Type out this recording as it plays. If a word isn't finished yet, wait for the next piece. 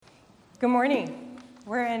Good morning.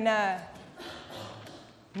 We're in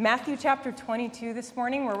Matthew chapter 22 this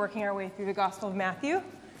morning. We're working our way through the Gospel of Matthew.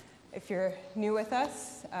 If you're new with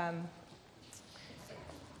us,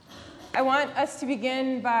 I want us to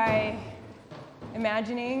begin by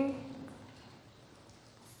imagining.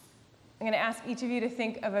 I'm going to ask each of you to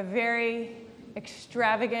think of a very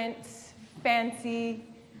extravagant, fancy,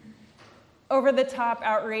 over-the-top,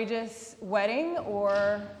 outrageous wedding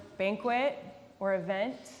or banquet or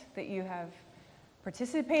event that you have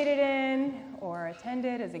participated in or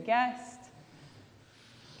attended as a guest.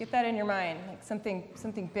 Get that in your mind, like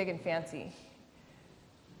something big and fancy.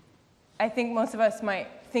 I think most of us might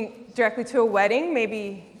think directly to a wedding,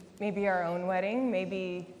 maybe our own wedding,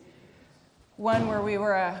 maybe one where we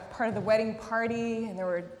were a part of the wedding party and there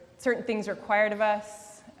were certain things required of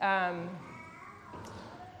us.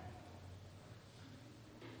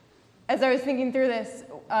 As I was thinking through this,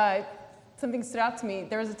 something stood out to me.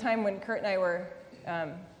 There was a time when Kurt and I were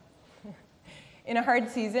in a hard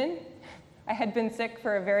season. I had been sick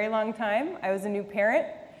for a very long time. I was a new parent.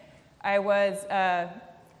 I was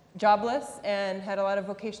jobless and had a lot of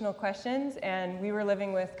vocational questions, and we were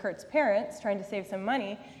living with Kurt's parents, trying to save some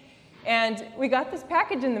money. And we got this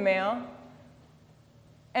package in the mail,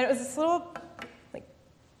 and it was this little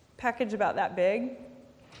package about that big,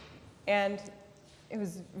 and it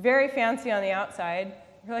was very fancy on the outside.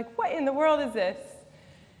 We're like, what in the world is this?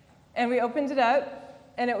 And we opened it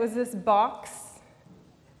up, and it was this box,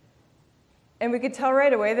 and we could tell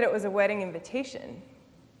right away that it was a wedding invitation.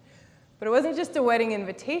 But it wasn't just a wedding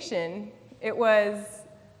invitation, it was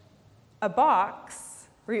a box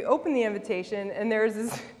where you open the invitation, and there's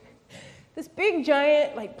this big,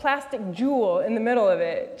 giant, plastic jewel in the middle of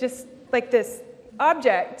it, just like this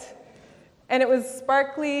object. And it was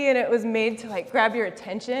sparkly, and it was made to grab your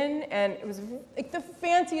attention, and it was the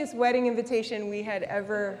fanciest wedding invitation we had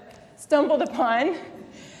ever stumbled upon.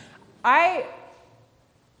 I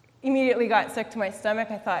immediately got sick to my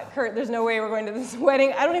stomach. I thought, Kurt, there's no way we're going to this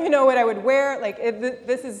wedding. I don't even know what I would wear.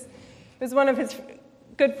 It was one of his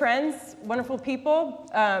good friends, wonderful people.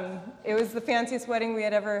 It was the fanciest wedding we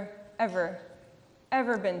had ever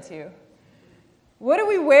been to. What do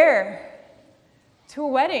we wear to a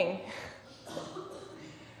wedding?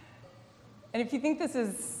 And if you think this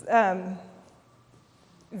is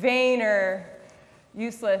vain or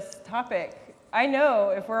useless topic, I know,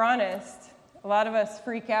 if we're honest, a lot of us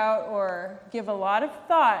freak out or give a lot of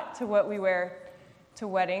thought to what we wear to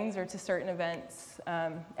weddings or to certain events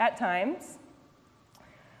at times.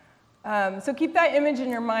 So keep that image in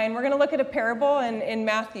your mind. We're going to look at a parable in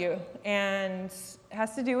Matthew, and it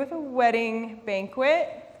has to do with a wedding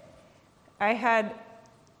banquet. I had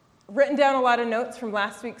written down a lot of notes from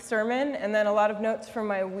last week's sermon and then a lot of notes from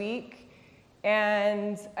my week,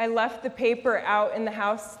 and I left the paper out in the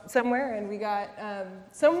house somewhere, and we got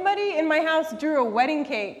somebody in my house drew a wedding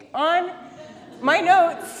cake on my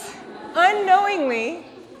notes unknowingly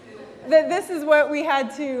that this is what we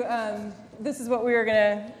were going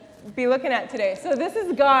to be looking at today. So this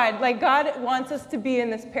is God. God wants us to be in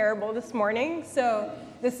this parable this morning, so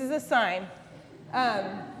this is a sign.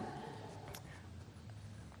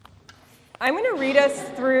 I'm going to read us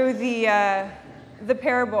through the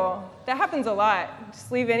parable. That happens a lot.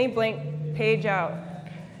 Just leave any blank page out.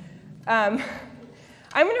 I'm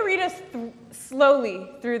going to read us slowly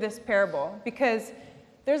through this parable because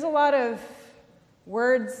there's a lot of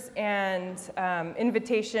words and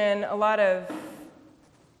invitation,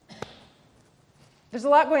 there's a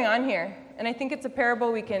lot going on here. And I think it's a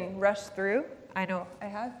parable we can rush through. I know I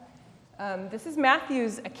have. This is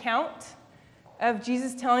Matthew's account of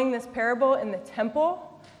Jesus telling this parable in the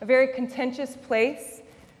temple, a very contentious place.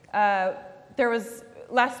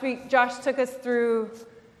 Last week, Josh took us through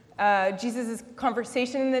Jesus'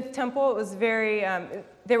 conversation in the temple. It was the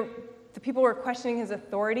people were questioning his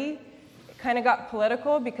authority. It kind of got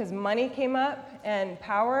political because money came up and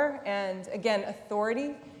power and, again,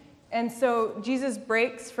 authority. And so Jesus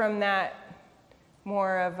breaks from that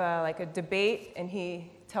more of a debate, and he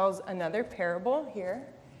tells another parable here.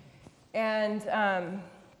 And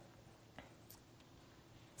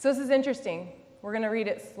so this is interesting. We're going to read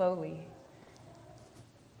it slowly.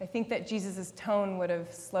 I think that Jesus' tone would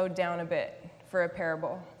have slowed down a bit for a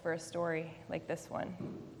parable, for a story like this one.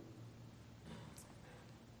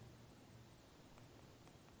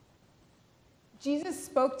 Jesus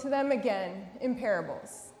spoke to them again in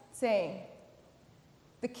parables, saying,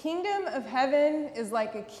 "The kingdom of heaven is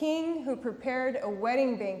like a king who prepared a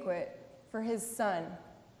wedding banquet for his son.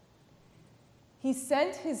 He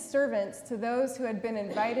sent his servants to those who had been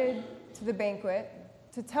invited to the banquet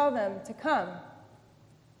to tell them to come.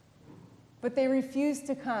 But they refused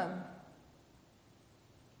to come.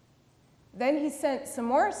 Then he sent some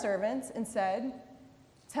more servants and said,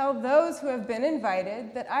 "Tell those who have been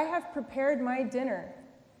invited that I have prepared my dinner.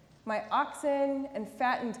 My oxen and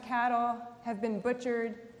fattened cattle have been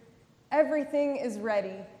butchered. Everything is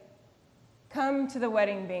ready. Come to the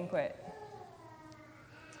wedding banquet."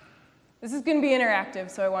 This is going to be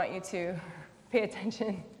interactive, so I want you to pay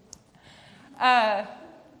attention.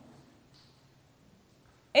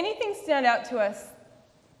 Anything stand out to us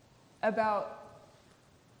about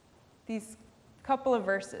these couple of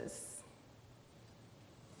verses?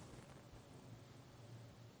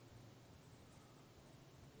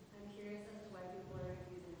 I'm curious as to why people are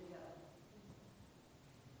refusing to go.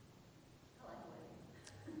 I like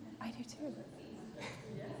weddings. I do too.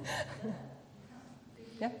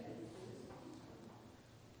 Yeah.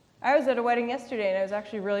 I was at a wedding yesterday, and I was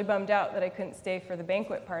actually really bummed out that I couldn't stay for the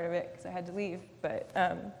banquet part of it because I had to leave. But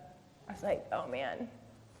I was like, oh man,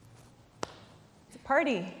 it's a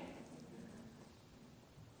party.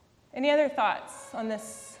 Any other thoughts on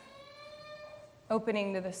this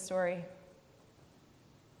opening to this story?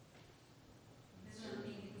 This is an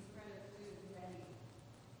amazing spread of food ready.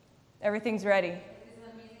 Everything's ready. This is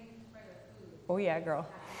an amazing spread of food. Oh yeah, girl.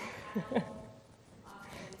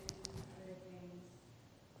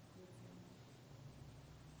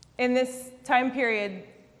 In this time period,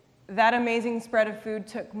 that amazing spread of food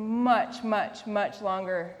took much, much, much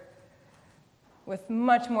longer, with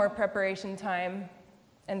much more preparation time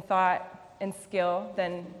and thought and skill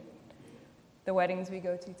than the weddings we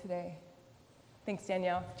go to today. Thanks,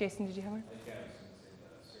 Danielle. Jason, did you have one? I think I was going to say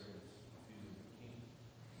the servants refusing the king.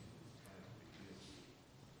 Kind of a big deal.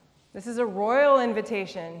 This is a royal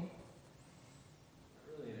invitation.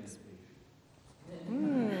 Not really an invitation.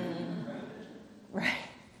 Right.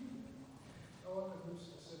 I wonder who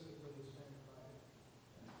specifically has been invited.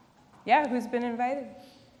 Yeah, who's been invited?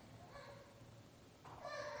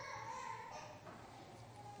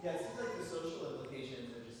 Yeah, it seems like the social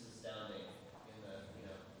implications are just astounding in the,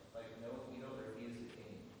 like, no, we don't refuse the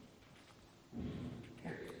king.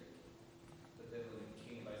 Period. But then when the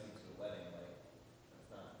king invites you to a wedding, like, that's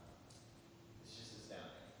not, it's just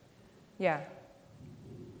astounding. Yeah.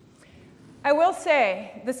 I will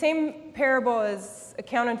say, the same parable is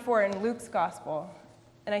accounted for in Luke's gospel.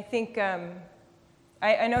 And I think,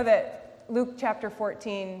 I know that Luke chapter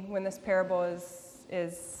 14, when this parable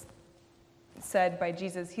is said by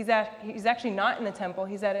Jesus, he's actually not in the temple,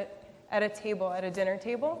 he's at a table, at a dinner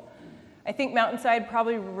table. I think Mountainside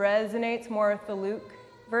probably resonates more with the Luke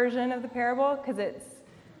version of the parable, because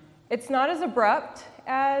it's not as abrupt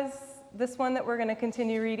as this one that we're going to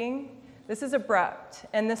continue reading. This is abrupt,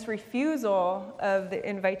 and this refusal of the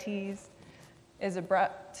invitees is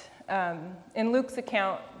abrupt. In Luke's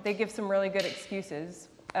account, they give some really good excuses,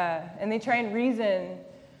 and they try and reason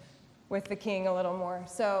with the king a little more.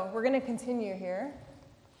 So we're going to continue here.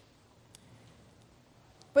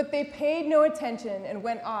 But they paid no attention and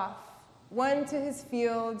went off, one to his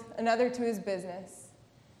field, another to his business.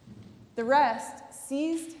 The rest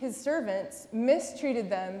seized his servants, mistreated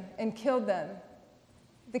them, and killed them.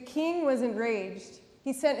 The king was enraged.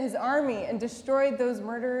 He sent his army and destroyed those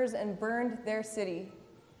murderers and burned their city.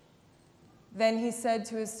 Then he said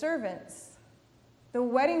to his servants, "The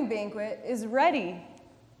wedding banquet is ready,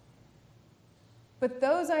 but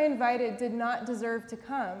those I invited did not deserve to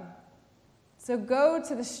come. So go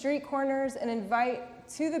to the street corners and invite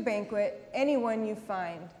to the banquet anyone you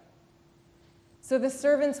find." So the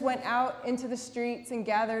servants went out into the streets and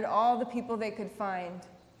gathered all the people they could find,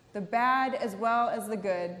 the bad as well as the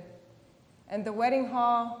good. And the wedding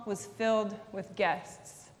hall was filled with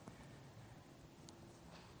guests.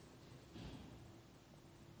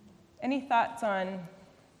 Any thoughts on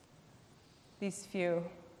these few?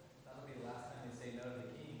 That'll be the last time they say no to the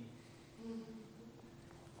king.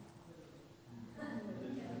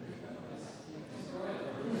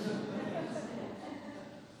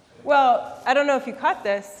 Well, I don't know if you caught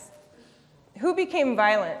this. Who became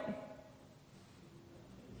violent?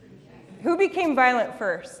 Who became violent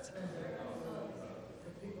first?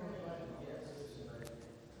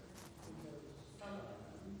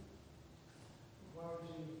 Why would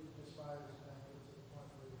you despise his banquet to the point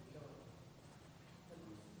where you kill him?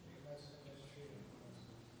 That's true.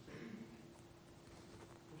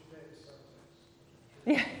 Which begs subtext.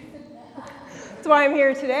 Yeah. That's why I'm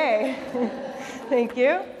here today. Thank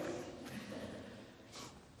you.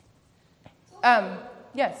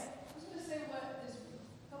 Yes. I was going to say a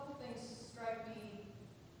couple things strike me.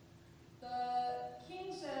 The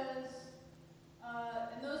king says,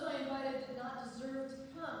 and those I invited did not deserve to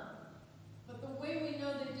come. But the way we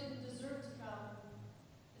know they didn't deserve to come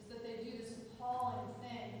is that they do this appalling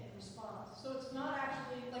thing in response. So it's not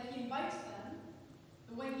actually like he invites them.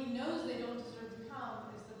 he knows they don't deserve to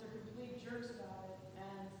come is that they're complete jerks about it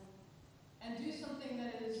and do something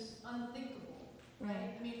that is unthinkable,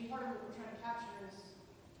 right? I mean, part of what we're trying to capture is,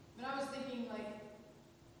 I was thinking, like,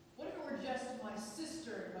 what if it were just my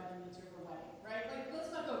sister inviting me to her wedding, right? Like,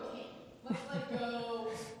 let's not go king. Let's, like,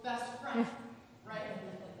 go best friend, right?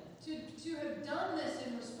 To have done this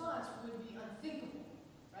in response would be unthinkable,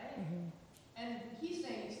 right? And he's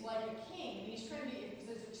saying it's like a king, and he's trying to be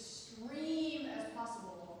as extreme as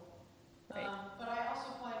possible. Right. But I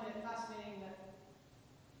also find it fascinating that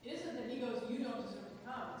it isn't that he goes, you don't deserve to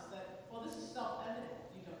come. It's that, well, this is self-evident.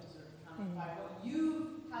 You don't deserve to come by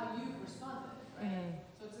how you've responded, right?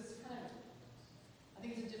 So it's this kind of, I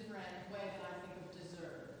think it's a different way than I think of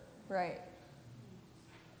deserve. Right.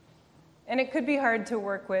 And it could be hard to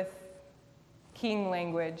work with king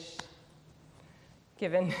language,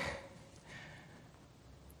 given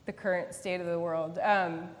the current state of the world.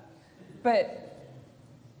 But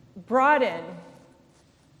broaden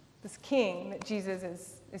this king that Jesus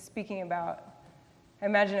is speaking about. I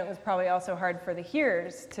imagine it was probably also hard for the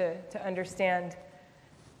hearers to understand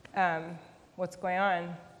what's going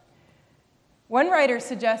on. One writer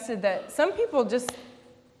suggested that some people just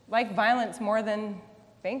like violence more than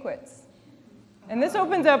banquets. And this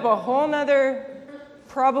opens up a whole nother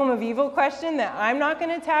problem of evil question that I'm not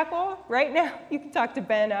going to tackle right now. You can talk to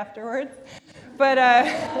Ben afterwards. But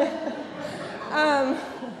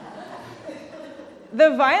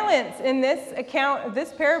the violence in this account of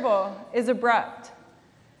this parable is abrupt.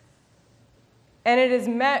 And it is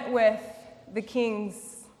met with the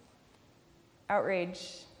king's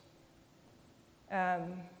outrage.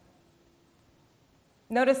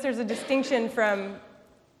 Notice there's a distinction from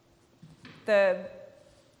the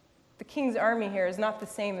king's army here is not the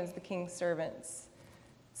same as the king's servants.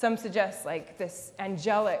 Some suggest like this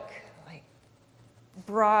angelic, like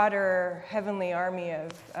broader heavenly army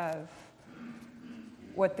of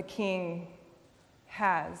what the king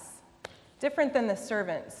has, different than the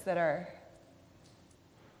servants that are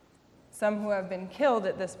some who have been killed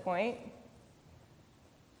at this point.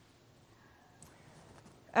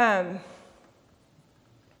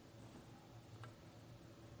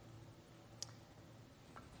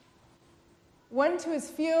 One to his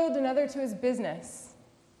field, another to his business.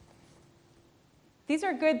 These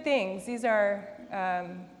are good things. These are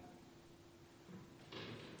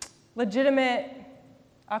legitimate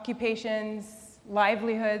occupations,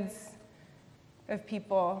 livelihoods of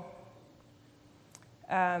people.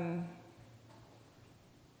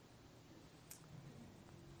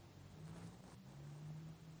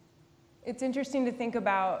 It's interesting to think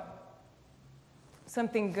about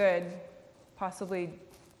something good possibly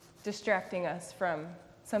distracting us from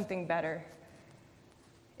something better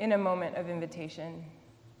in a moment of invitation.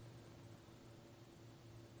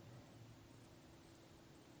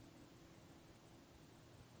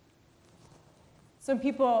 Some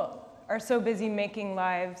people are so busy making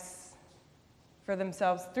lives for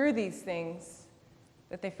themselves through these things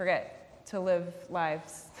that they forget to live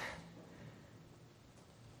lives.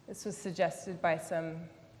 This was suggested by some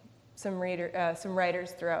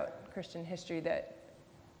writers throughout Christian history that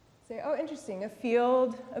say, oh, interesting, a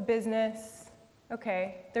field, a business,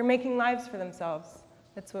 okay, they're making lives for themselves.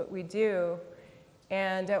 That's what we do.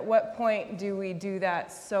 And at what point do we do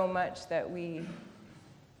that so much that we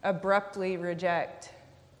abruptly reject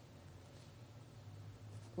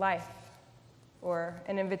life or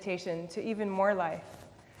an invitation to even more life?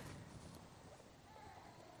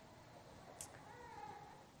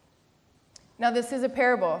 Now, this is a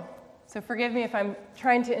parable, so forgive me if I'm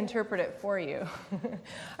trying to interpret it for you.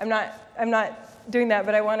 I'm not doing that,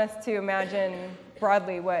 but I want us to imagine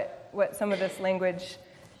broadly what some of this language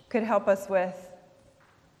could help us with.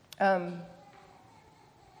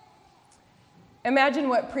 Imagine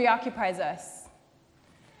what preoccupies us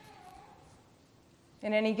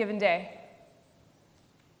in any given day.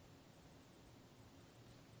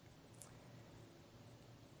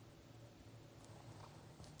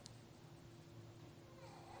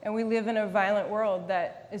 And we live in a violent world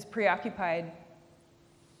that is preoccupied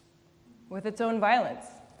with its own violence.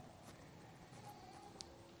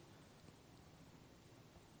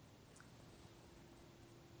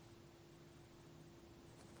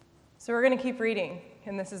 So we're going to keep reading,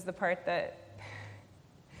 and this is the part that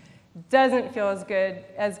doesn't feel as good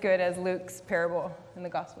as Luke's parable in the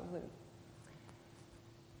Gospel of Luke.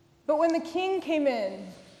 But when the king came in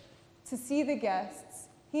to see the guests,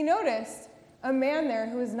 he noticed a man there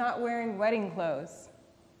who was not wearing wedding clothes.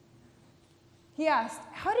 He asked,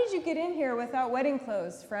 "How did you get in here without wedding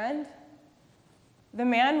clothes, friend?" The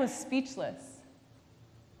man was speechless.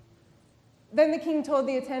 Then the king told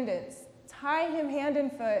the attendants, tie him hand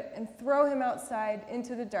and foot and throw him outside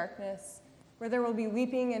into the darkness, where there will be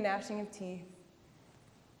weeping and gnashing of teeth.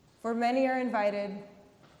 For many are invited,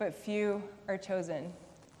 but few are chosen.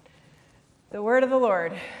 The word of the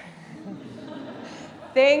Lord.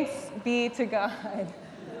 Thanks be to God.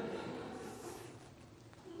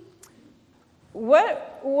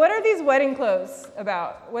 What are these wedding clothes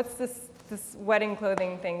about? What's this wedding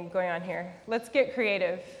clothing thing going on here? Let's get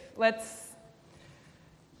creative. Let's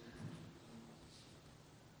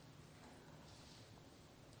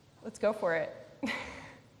go for it.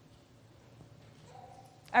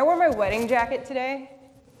 I wore my wedding jacket today.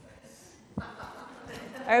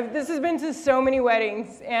 This has been to so many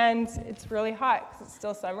weddings, and it's really hot because it's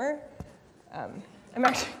still summer. I'm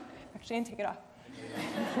actually going to take it off.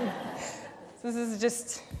 So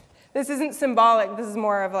this isn't symbolic. This is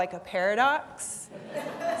more of like a paradox.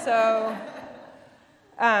 So,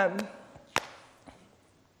 what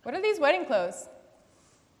are these wedding clothes?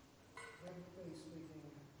 Biblically speaking,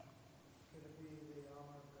 could it be the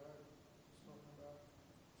armor of God spoken about?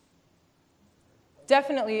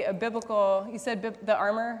 Definitely a biblical, you said the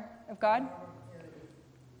armor of God? Armor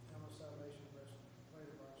of salvation,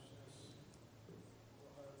 breastplate of righteousness,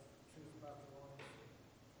 truth about the loins,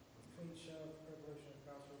 clean shell, preparation of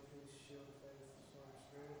gospel, peace, shield of faith, sword of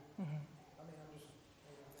spirit. I mean, I'm just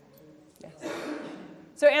Yes.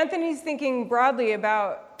 So Anthony's thinking broadly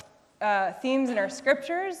about themes in our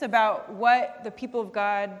scriptures, about what the people of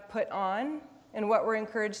God put on and what we're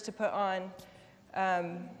encouraged to put on.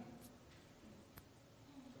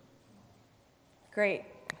 Great.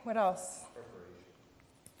 What else?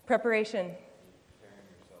 Preparation. Preparing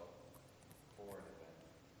yourself for an event,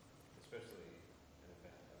 especially an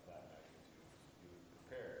event of that magnitude. You would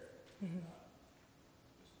prepare, not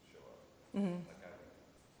just show up. Like how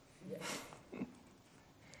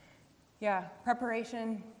Yeah,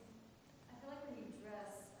 preparation. I feel like when you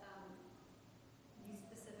dress, you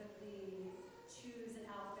specifically choose an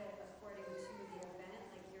outfit according to the event.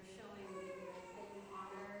 Like you're showing that you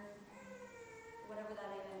honor whatever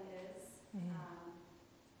that event is.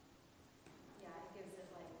 Yeah, it gives it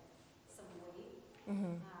like some weight.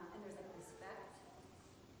 And there's like respect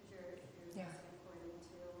because you're Yeah. dressing according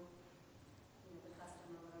to the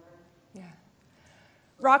custom or whatever. Yeah.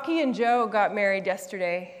 Rocky and Joe got married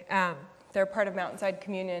yesterday. They're part of Mountainside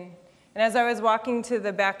Communion. And as I was walking to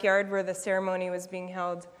the backyard where the ceremony was being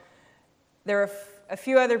held, there were a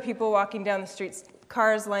few other people walking down the streets,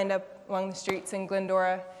 cars lined up along the streets in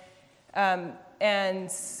Glendora. And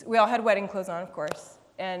we all had wedding clothes on, of course.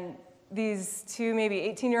 And these two, maybe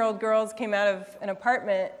 18-year-old girls came out of an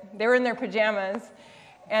apartment. They were in their pajamas.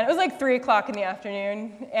 And it was like 3 o'clock in the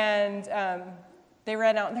afternoon. And they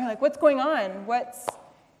ran out, and they're like, "What's going on? What's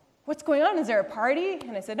going on? Is there a party?"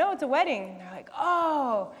 And I said, "No, it's a wedding." And they're like,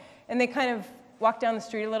 "Oh." And they kind of walked down the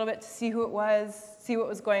street a little bit to see who it was, see what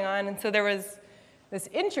was going on. And so there was this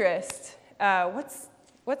interest. What's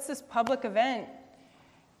this public event?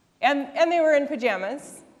 And they were in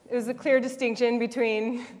pajamas. It was a clear distinction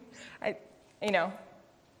between,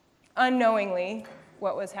 unknowingly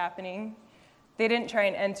what was happening. They didn't try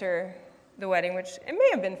and enter the wedding, which it may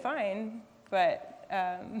have been fine, but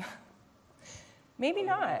maybe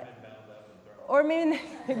not. Or maybe,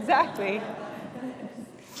 exactly.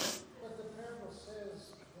 But the parable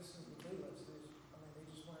says this is the clueless. They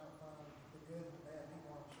just went out and found the good and the bad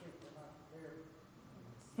people on the street. They're not prepared for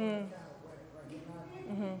the kind of wedding,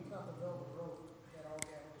 right? It's not the velvet rope that all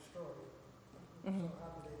got destroyed. So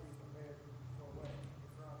how would they be prepared for a wedding if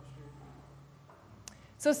they're on the street?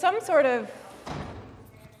 So some sort of,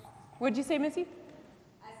 what'd you say, Missy?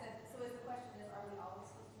 I said, so is the question is, are we always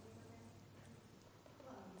supposed to be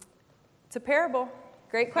prepared? It's a parable.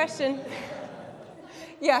 Great question.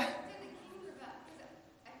 Yeah. Did the king provide, because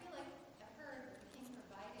I feel like I've heard the king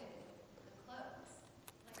provided the clothes,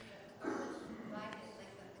 like the garments provided,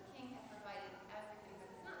 like the king had provided everything, but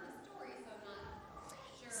it's not in the story, so I'm not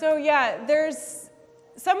sure. So yeah, there's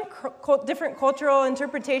some different cultural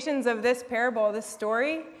interpretations of this parable, this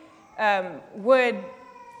story, would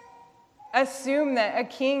assume that a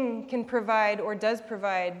king can provide or does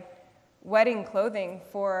provide wedding clothing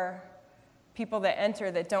for people that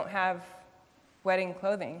enter that don't have wedding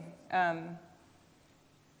clothing.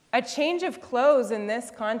 A change of clothes in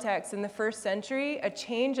this context, in the first century, a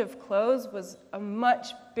change of clothes was a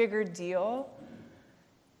much bigger deal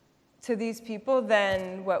to these people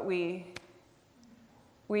than what we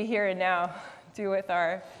here and now do with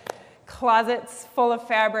our closets full of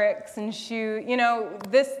fabrics and shoes.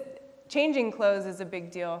 This changing clothes is a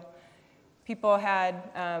big deal. People had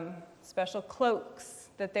special cloaks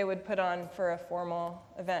that they would put on for a formal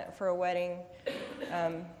event, for a wedding.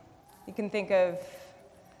 You can think of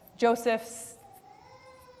Joseph's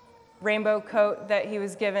rainbow coat that he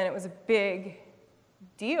was given. It was a big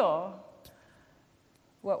deal,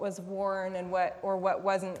 what was worn and what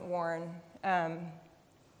wasn't worn. I wonder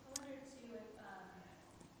too if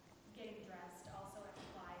getting dressed also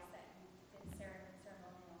implies that you did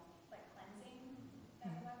ceremonial like cleansing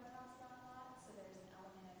that the Bible talks about a lot. So there's an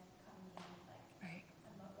element of coming in like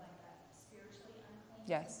spiritually unclean.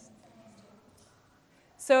 Yes.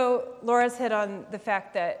 So Laura's hit on the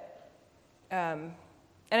fact that, and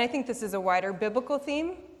I think this is a wider biblical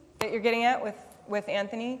theme that you're getting at with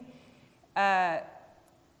Anthony.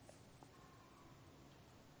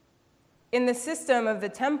 In the system of the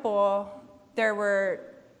temple, there were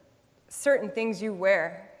certain things you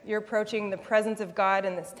wear. You're approaching the presence of God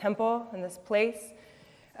in this temple, in this place,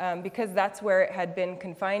 because that's where it had been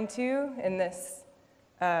confined to in this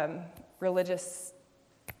religious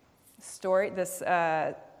story,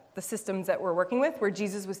 the systems that we're working with, where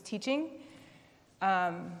Jesus was teaching.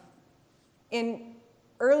 In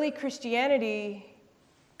early Christianity,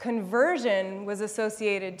 conversion was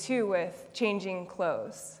associated too with changing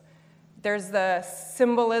clothes. There's the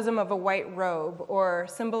symbolism of a white robe, or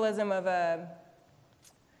symbolism of I'm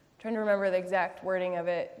trying to remember the exact wording of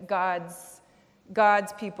it.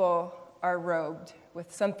 God's people are robed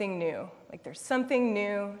with something new. Like there's something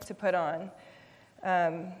new to put on.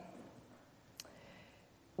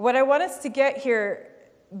 What I want us to get here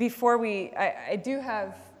before I do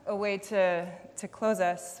have a way to close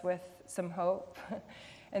us with some hope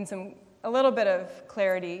and a little bit of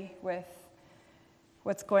clarity with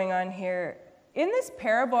what's going on here. In this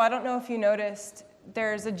parable, I don't know if you noticed,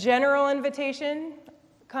 there's a general invitation,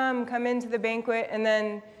 come into the banquet, and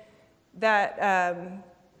then that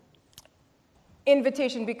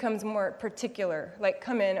invitation becomes more particular, like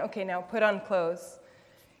come in, okay, now put on clothes.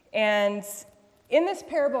 And in this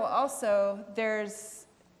parable also, it's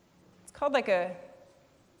called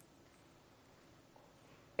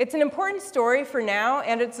it's an important story for now,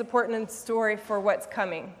 and it's an important story for what's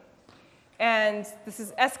coming. And this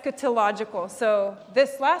is eschatological. So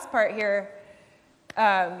this last part here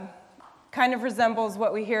kind of resembles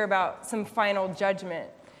what we hear about some final judgment.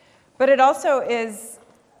 But it also is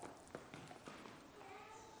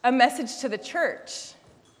a message to the church.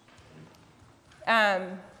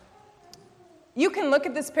 You can look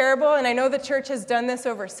at this parable, and I know the church has done this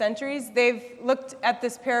over centuries. They've looked at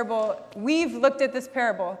this parable. We've looked at this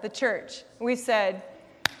parable, the church. We said,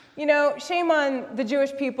 shame on the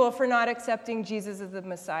Jewish people for not accepting Jesus as the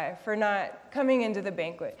Messiah, for not coming into the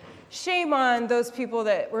banquet. Shame on those people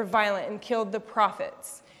that were violent and killed the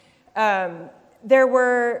prophets.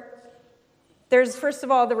 There's, first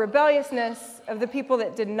of all, the rebelliousness of the people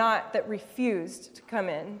that refused to come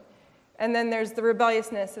in. And then there's the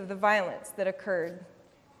rebelliousness of the violence that occurred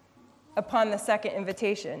upon the second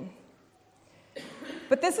invitation.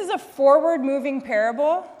 But this is a forward-moving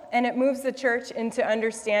parable, and it moves the church into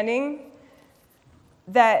understanding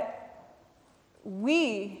that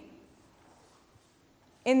we,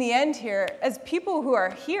 in the end here, as people who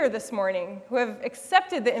are here this morning, who have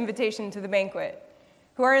accepted the invitation to the banquet,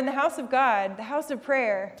 who are in the house of God, the house of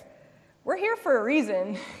prayer, we're here for a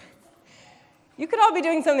reason. You could all be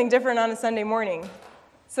doing something different on a Sunday morning.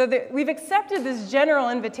 So that we've accepted this general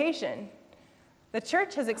invitation. The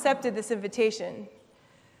church has accepted this invitation.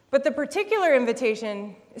 But the particular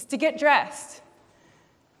invitation is to get dressed.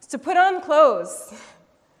 It's to put on clothes.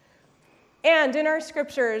 And in our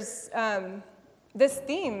scriptures, this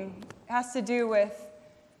theme has to do with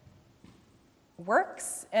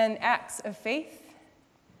works and acts of faith.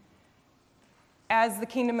 As the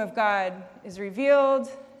kingdom of God is revealed,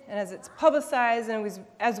 and as it's publicized, and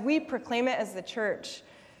as we proclaim it as the church,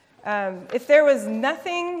 if there was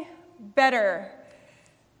nothing better,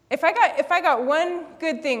 if I got one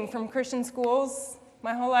good thing from Christian schools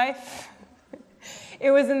my whole life,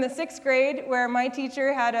 it was in the 6th grade where my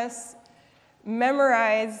teacher had us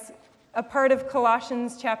memorize a part of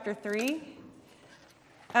Colossians chapter 3.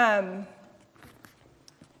 I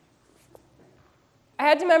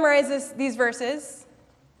had to memorize these verses,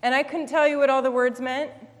 and I couldn't tell you what all the words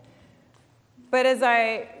meant. But as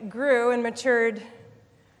I grew and matured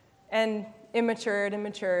and immatured and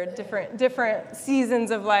matured, different seasons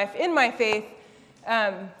of life in my faith,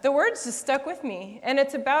 the words just stuck with me. And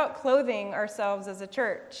it's about clothing ourselves as a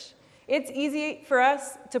church. It's easy for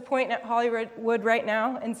us to point at Hollywood right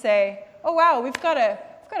now and say, oh, wow, we've got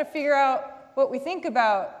to figure out what we think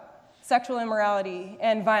about sexual immorality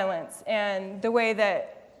and violence and the way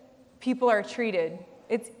that people are treated.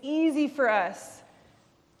 It's easy for us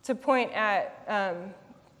to point at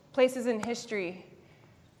places in history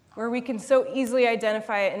where we can so easily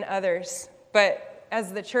identify it in others. But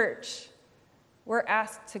as the church, we're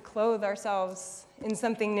asked to clothe ourselves in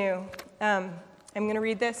something new. I'm going to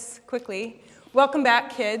read this quickly. Welcome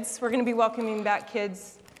back, kids. We're going to be welcoming back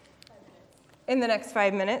kids in the next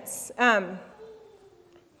 5 minutes.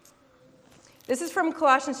 This is from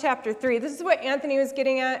Colossians chapter 3. This is what Anthony was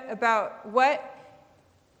getting at about what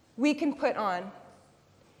we can put on.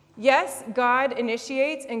 Yes, God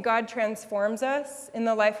initiates and God transforms us in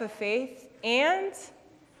the life of faith, and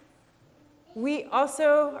we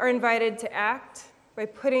also are invited to act by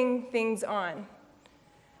putting things on.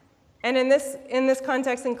 And in this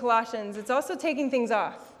context in Colossians, it's also taking things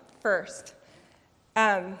off first.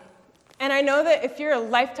 And I know that if you're a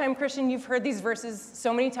lifetime Christian, you've heard these verses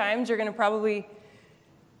so many times, you're going to probably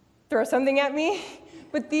throw something at me.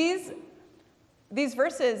 But these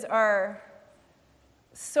verses are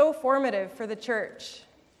so formative for the church.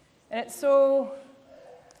 And it's so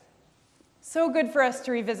good for us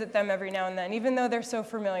to revisit them every now and then, even though they're so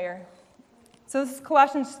familiar. So this is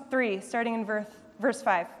Colossians 3, starting in verse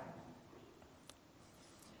 5.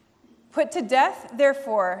 Put to death,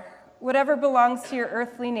 therefore, whatever belongs to your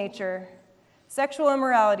earthly nature: sexual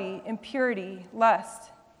immorality, impurity,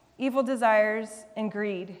 lust, evil desires, and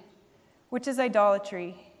greed, which is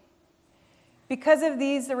idolatry. Because of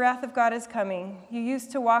these, the wrath of God is coming. You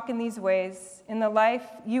used to walk in these ways in the life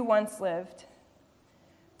you once lived.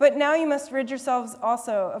 But now you must rid yourselves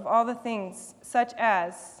also of all the things such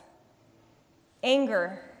as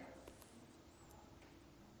anger,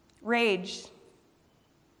 rage,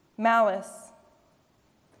 malice,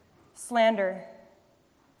 slander,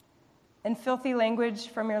 and filthy language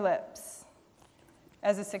from your lips.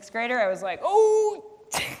 As a sixth grader, I was like, oh,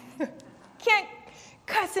 can't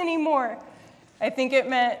cuss anymore. I think it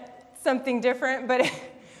meant something different, but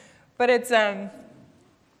it's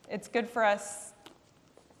good for us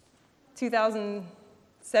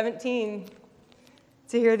 2017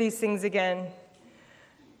 to hear these things again.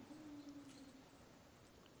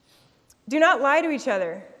 Do not lie to each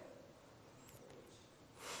other.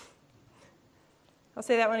 I'll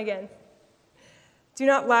say that one again. Do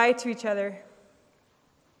not lie to each other.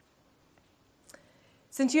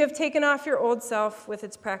 Since you have taken off your old self with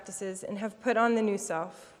its practices and have put on the new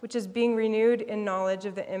self, which is being renewed in knowledge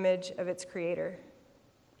of the image of its creator.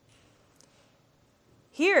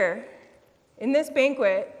 Here, in this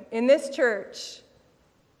banquet, in this church,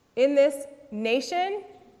 in this nation,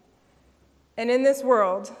 and in this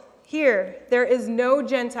world, here, there is no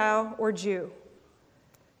Gentile or Jew,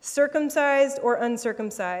 circumcised or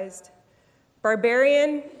uncircumcised,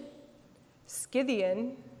 barbarian,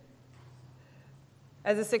 Scythian.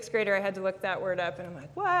 As a sixth grader, I had to look that word up, and I'm like,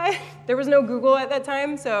 what? There was no Google at that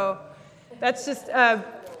time, so that's just a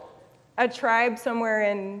tribe somewhere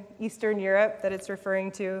in Eastern Europe that it's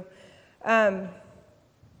referring to.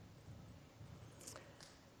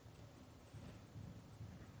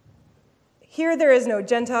 Here there is no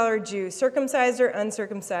Gentile or Jew, circumcised or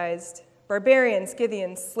uncircumcised, barbarian,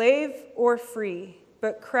 Scythian, slave or free,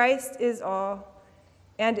 but Christ is all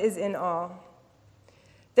and is in all.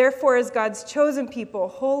 Therefore, as God's chosen people,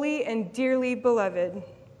 holy and dearly beloved,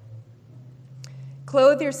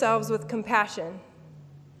 clothe yourselves with compassion,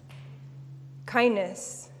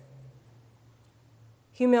 kindness,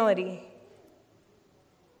 humility,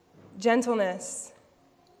 gentleness,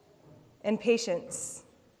 and patience.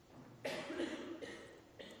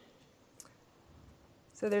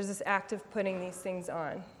 So there's this act of putting these things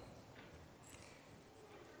on.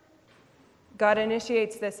 God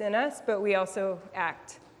initiates this in us, but we also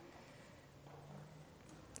act.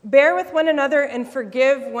 Bear with one another and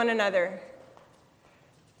forgive one another.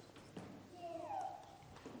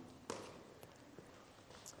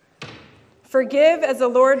 Forgive as the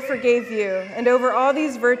Lord forgave you, and over all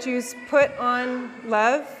these virtues put on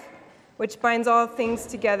love, which binds all things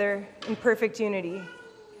together in perfect unity.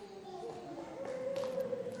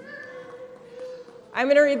 I'm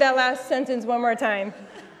going to read that last sentence one more time.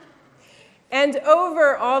 And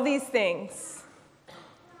over all these things,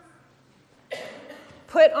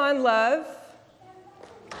 put on love,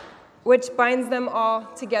 which binds them all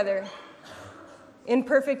together in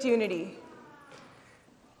perfect unity.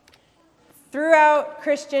 Throughout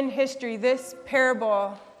Christian history, this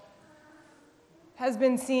parable has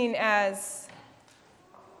been seen as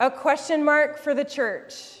a question mark for the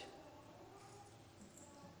church.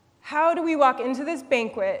 How do we walk into this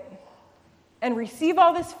banquet and receive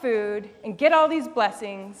all this food and get all these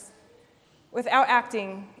blessings without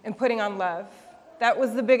acting and putting on love? That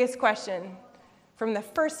was the biggest question from the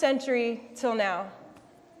first century till now.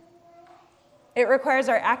 It requires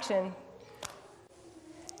our action.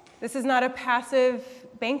 This is not a passive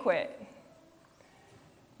banquet.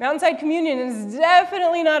 Mountainside Communion is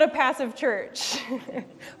definitely not a passive church.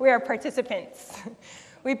 We are participants.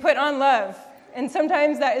 We put on love, and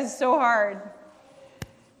sometimes that is so hard.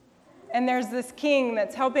 And there's this king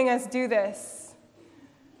that's helping us do this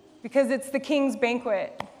because it's the king's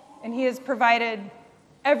banquet, and he has provided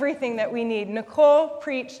everything that we need. Nicole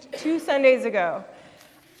preached 2 Sundays ago.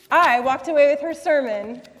 I walked away with her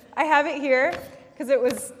sermon. I have it here because it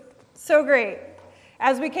was so great.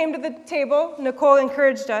 As we came to the table, Nicole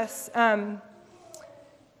encouraged us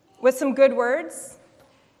with some good words.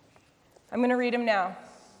 I'm going to read them now.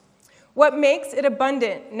 What makes it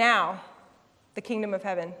abundant now? The kingdom of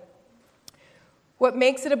heaven. What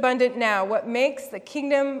makes it abundant now? What makes the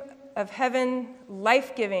kingdom of heaven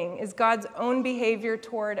life-giving is God's own behavior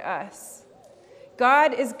toward us.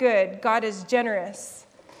 God is good. God is generous.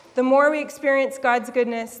 The more we experience God's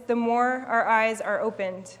goodness, the more our eyes are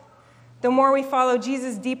opened. The more we follow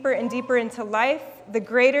Jesus deeper and deeper into life, the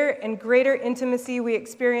greater and greater intimacy we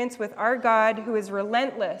experience with our God, who is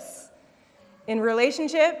relentless in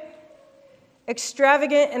relationship,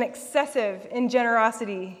 extravagant and excessive in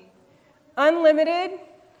generosity, unlimited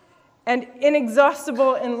and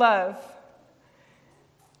inexhaustible in love.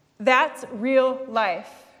 That's real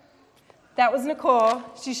life. That was Nicole.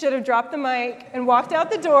 She should have dropped the mic and walked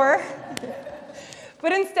out the door.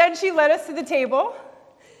 But instead, she led us to the table.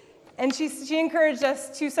 And she encouraged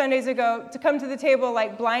us 2 Sundays ago to come to the table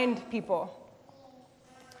like blind people.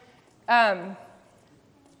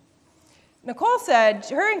 Nicole said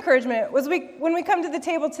her encouragement was when we come to the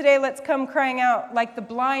table today, let's come crying out like the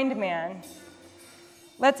blind man.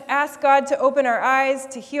 Let's ask God to open our eyes,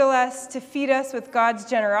 to heal us, to feed us with God's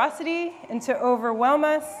generosity, and to overwhelm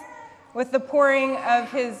us with the pouring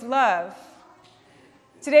of his love.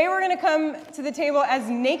 Today we're going to come to the table as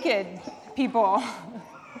naked people.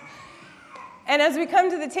 And as we come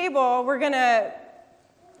to the table, we're going to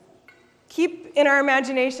keep in our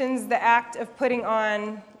imaginations the act of putting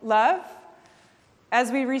on love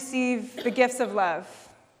as we receive the gifts of love.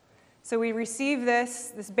 So we receive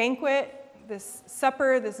this banquet, this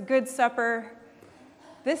supper, this good supper,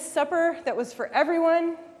 this supper that was for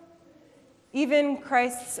everyone, even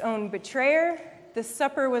Christ's own betrayer. This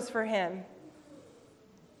supper was for him.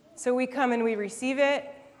 So we come and we receive it,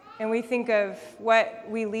 and we think of what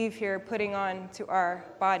we leave here putting on to our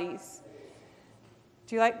bodies.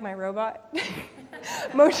 Do you like my robot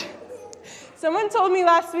motion? Someone told me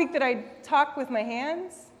last week that I talk with my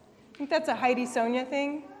hands. I think that's a Heidi Sonia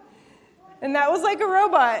thing. And that was like a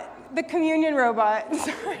robot, the communion robot.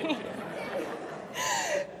 Sorry.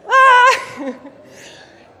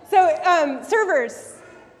 So, servers,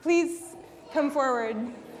 please come forward.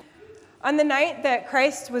 On the night that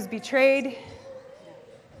Christ was betrayed,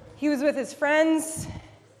 he was with his friends,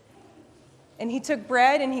 and he took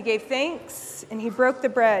bread and he gave thanks, and he broke the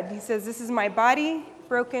bread. He says, "This is my body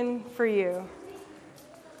broken for you.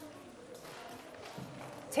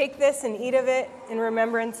 Take this and eat of it in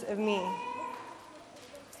remembrance of me."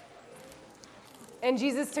 And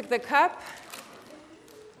Jesus took the cup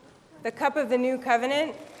of the new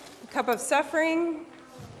covenant, the cup of suffering,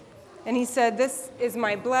 and he said, "This is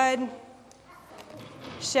my blood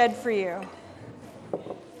shed for you.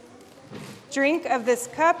 Drink of this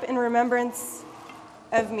cup in remembrance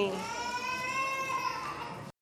of me."